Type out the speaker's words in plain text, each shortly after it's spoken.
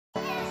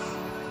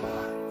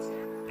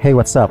Hey,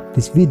 what's up?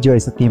 This video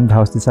is a themed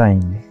house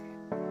design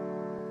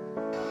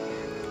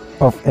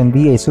of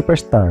NBA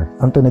superstar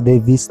Anthony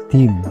Davis'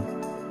 team.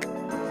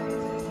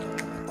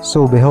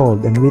 So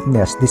behold and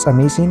witness this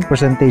amazing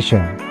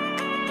presentation.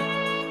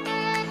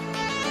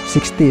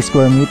 60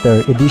 square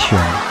meter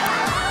edition.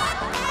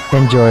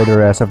 Enjoy the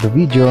rest of the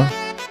video.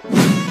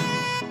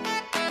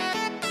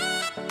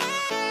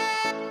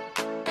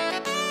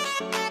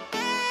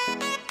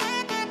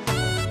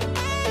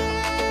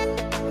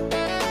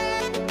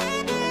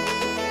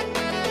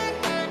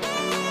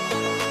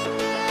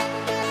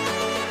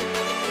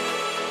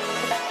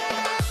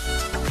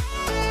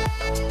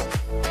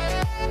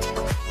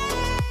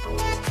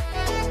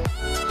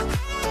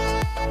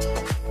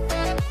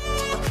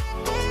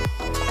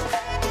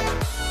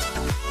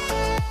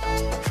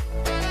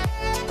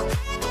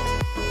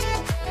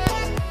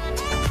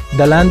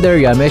 The land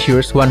area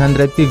measures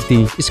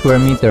 150 square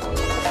meters.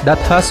 That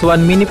has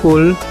one mini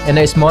pool and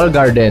a small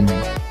garden.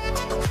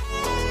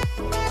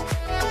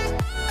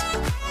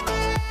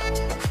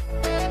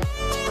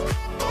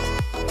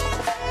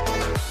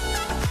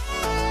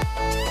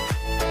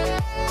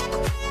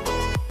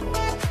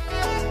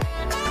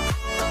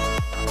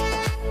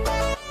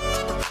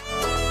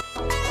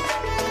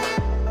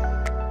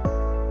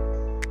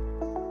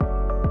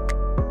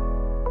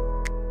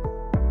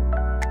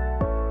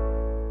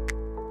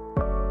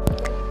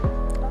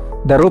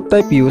 The roof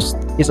type used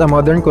is a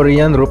modern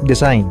Korean roof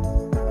design.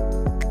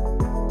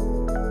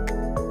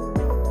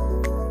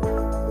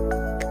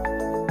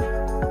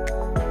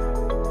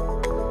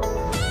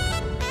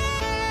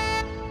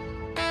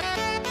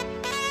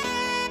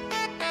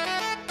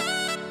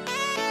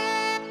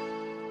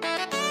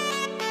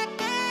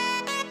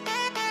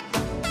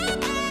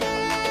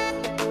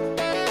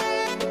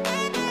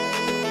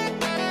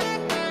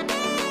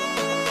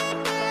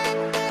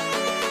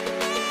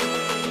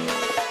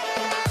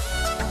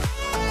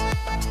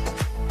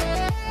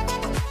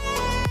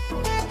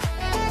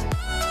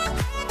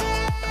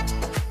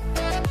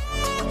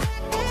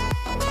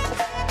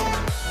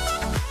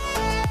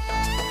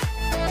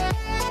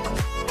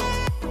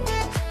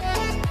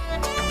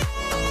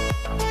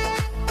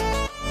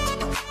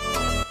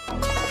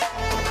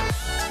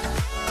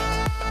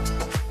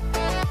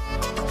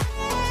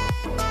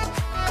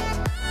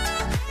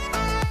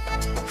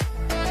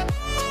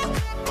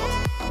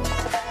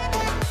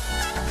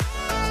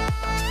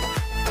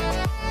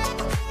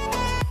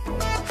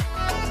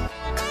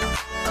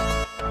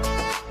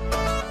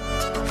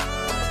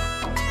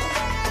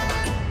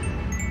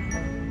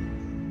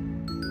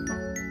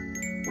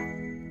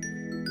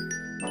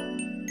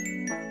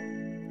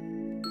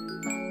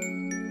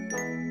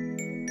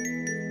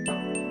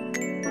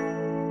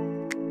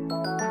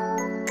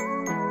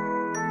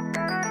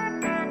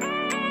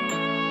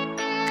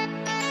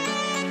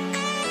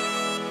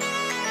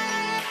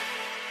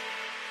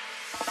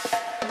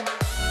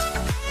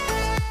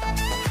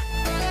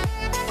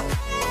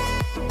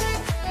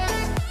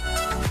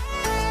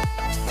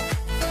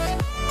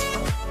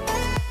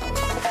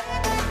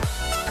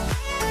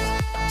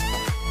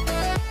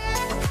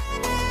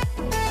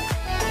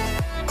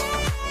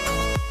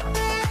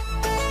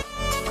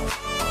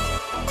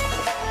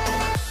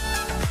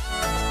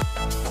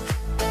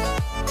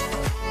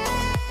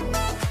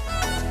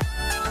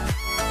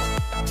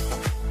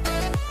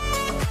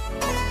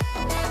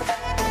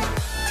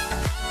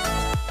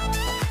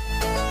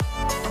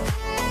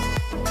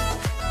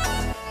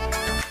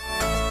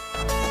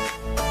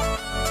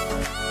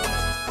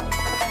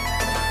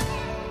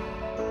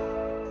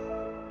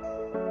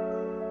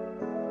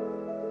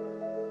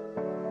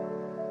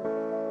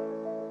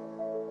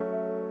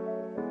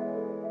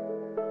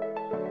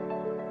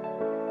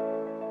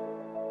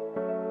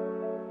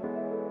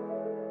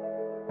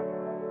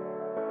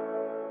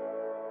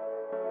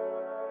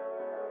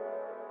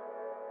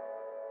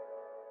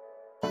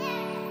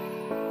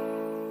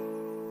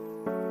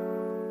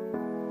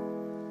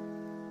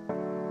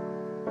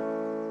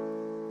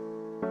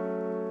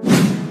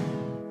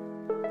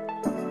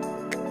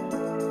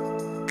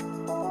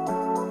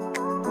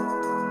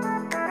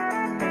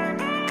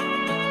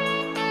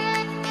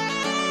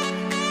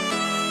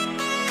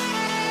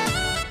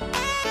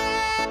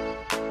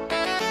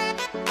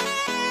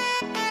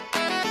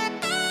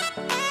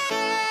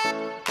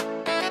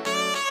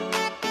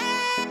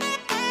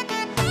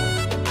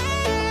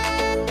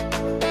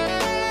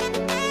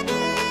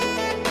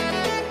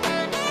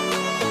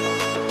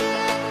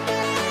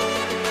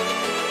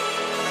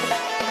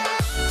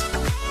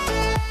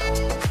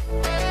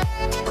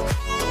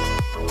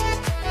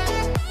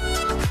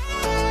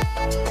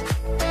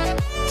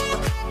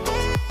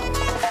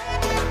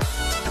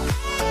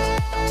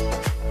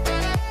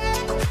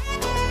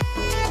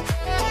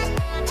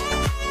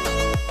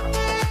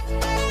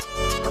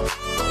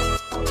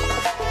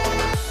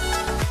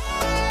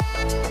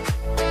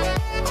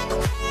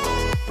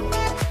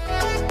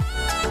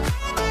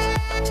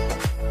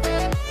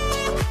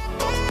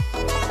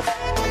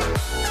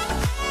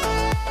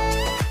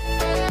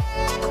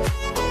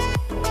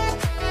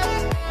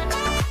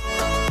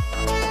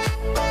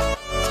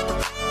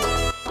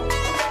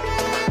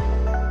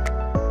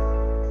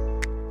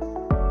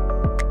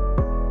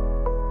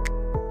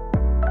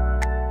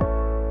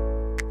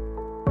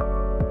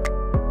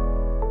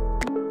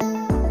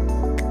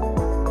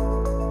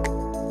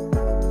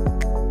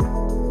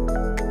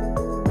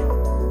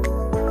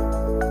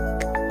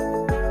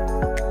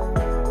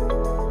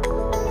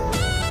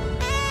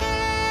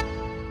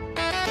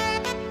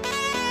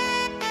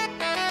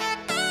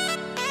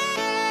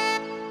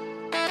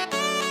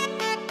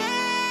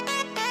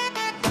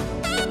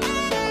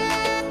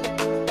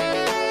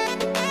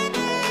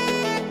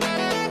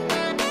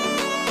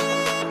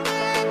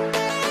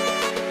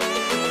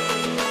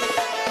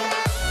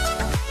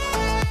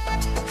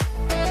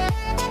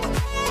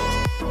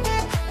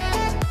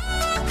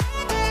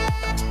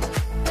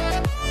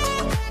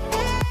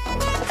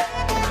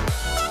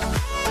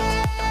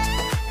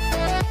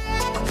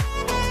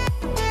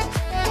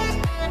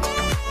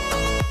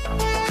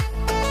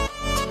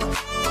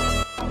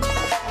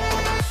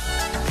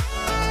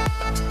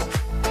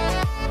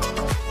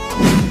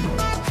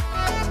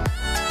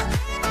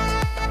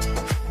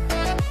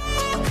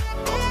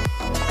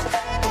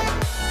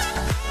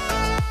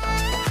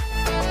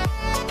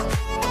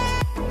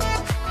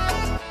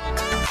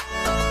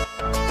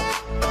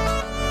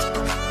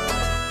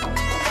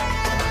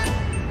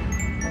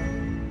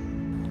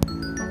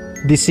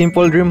 This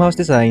simple dream house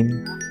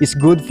design is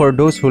good for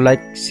those who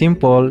like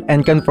simple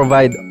and can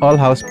provide all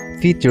house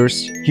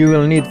features you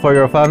will need for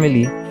your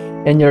family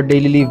and your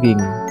daily living.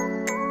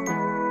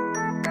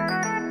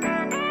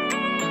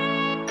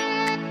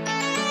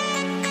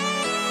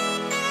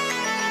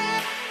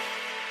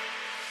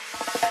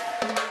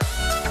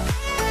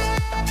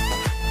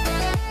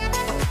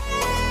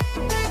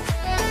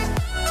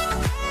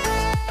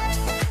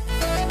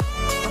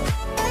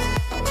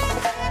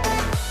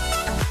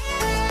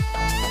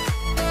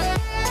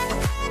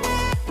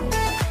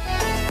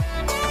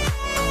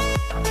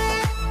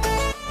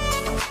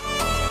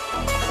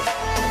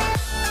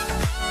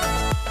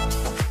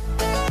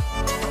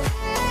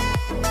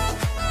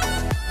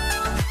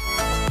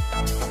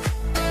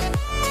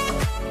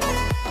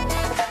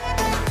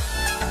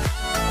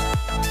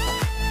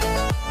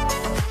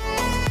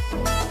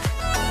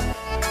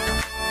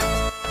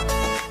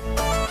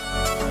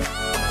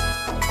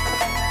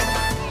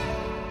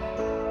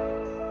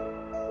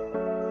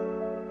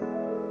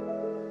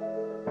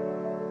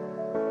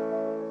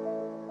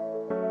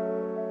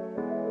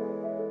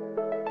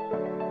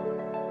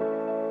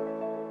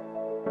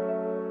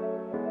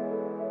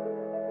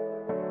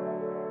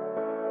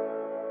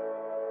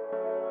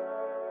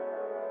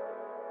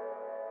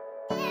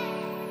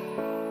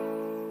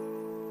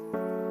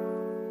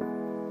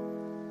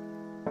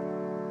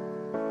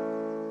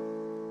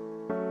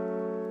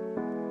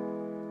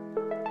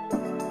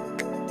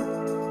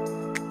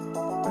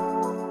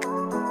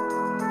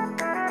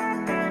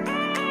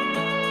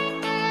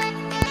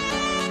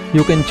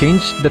 You can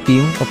change the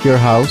theme of your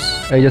house.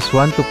 I just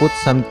want to put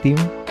some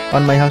theme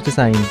on my house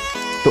design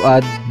to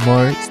add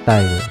more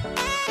style.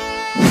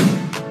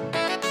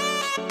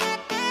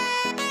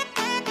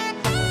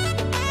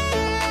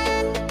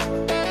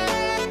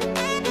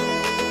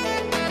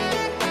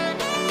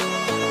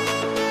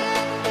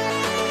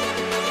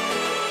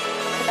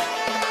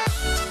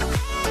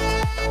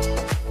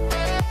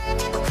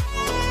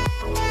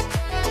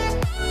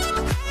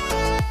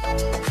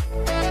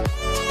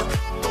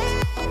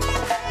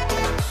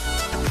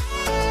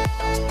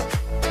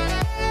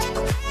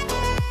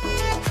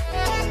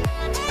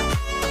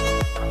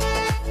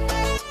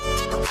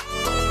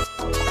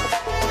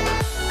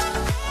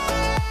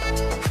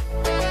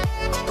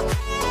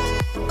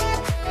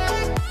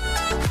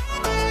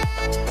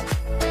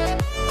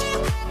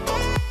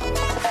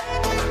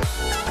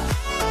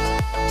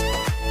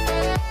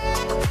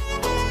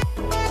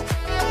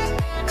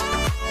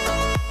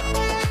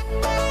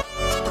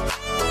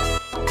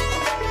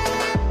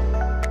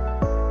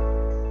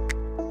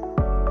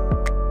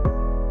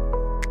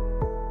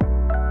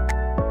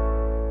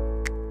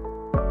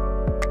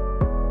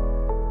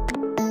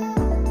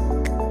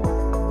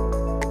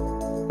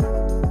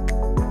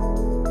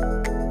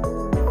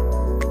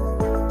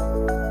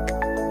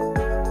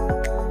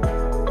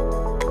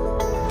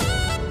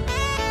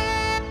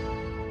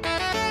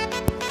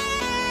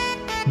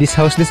 This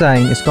house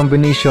design is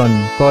combination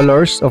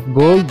colors of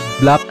gold,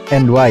 black,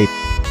 and white.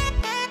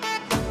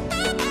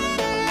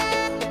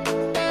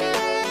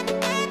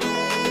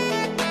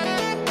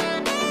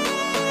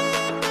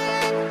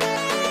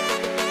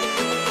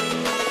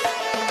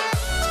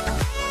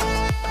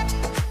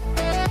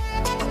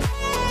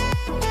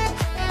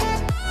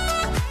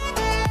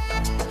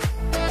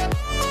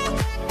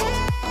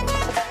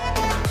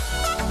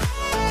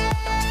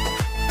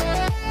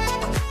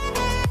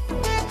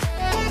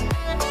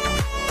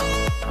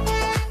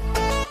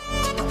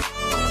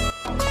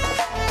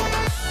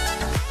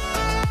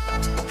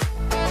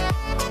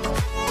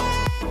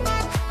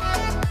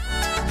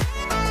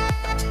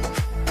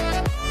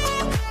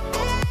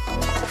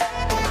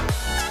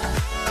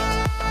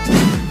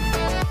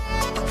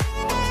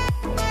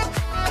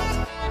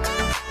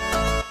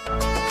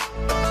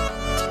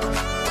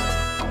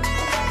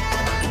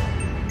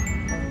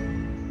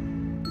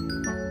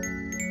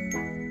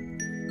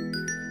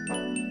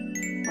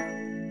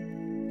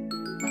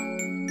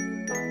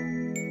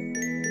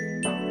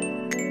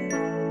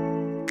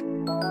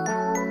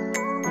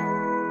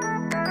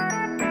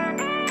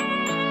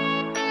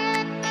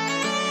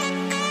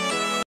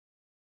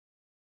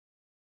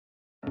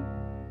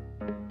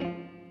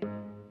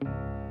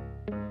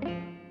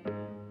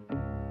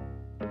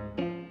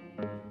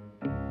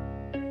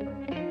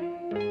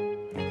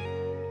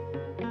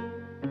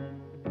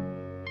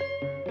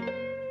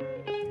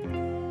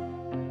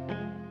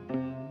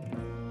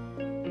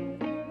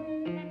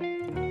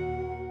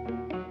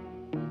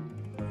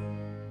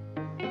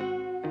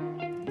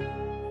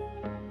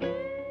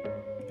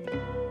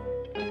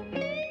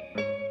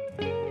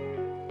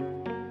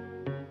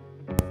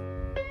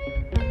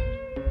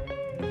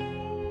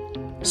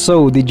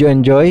 So, did you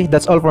enjoy?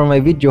 That's all for my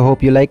video.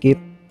 Hope you like it.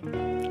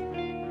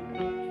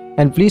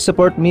 And please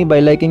support me by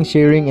liking,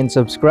 sharing, and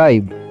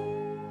subscribe.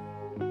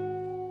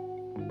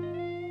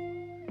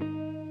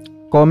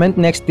 Comment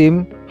next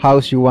theme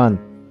house you want.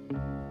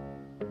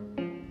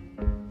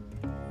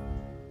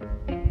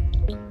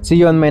 See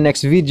you on my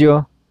next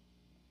video.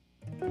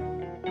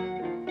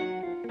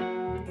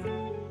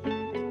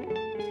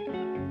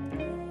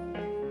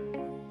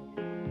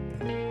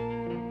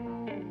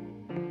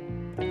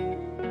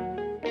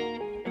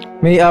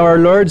 May our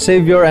Lord,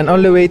 Savior, and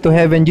only way to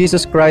heaven,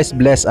 Jesus Christ,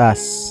 bless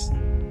us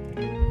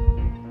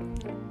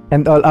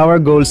and all our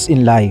goals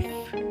in life.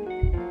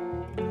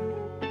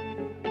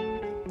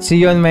 See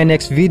you on my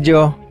next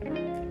video.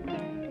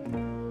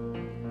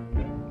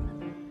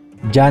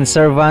 John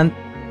Servant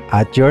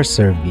at your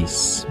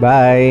service.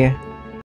 Bye!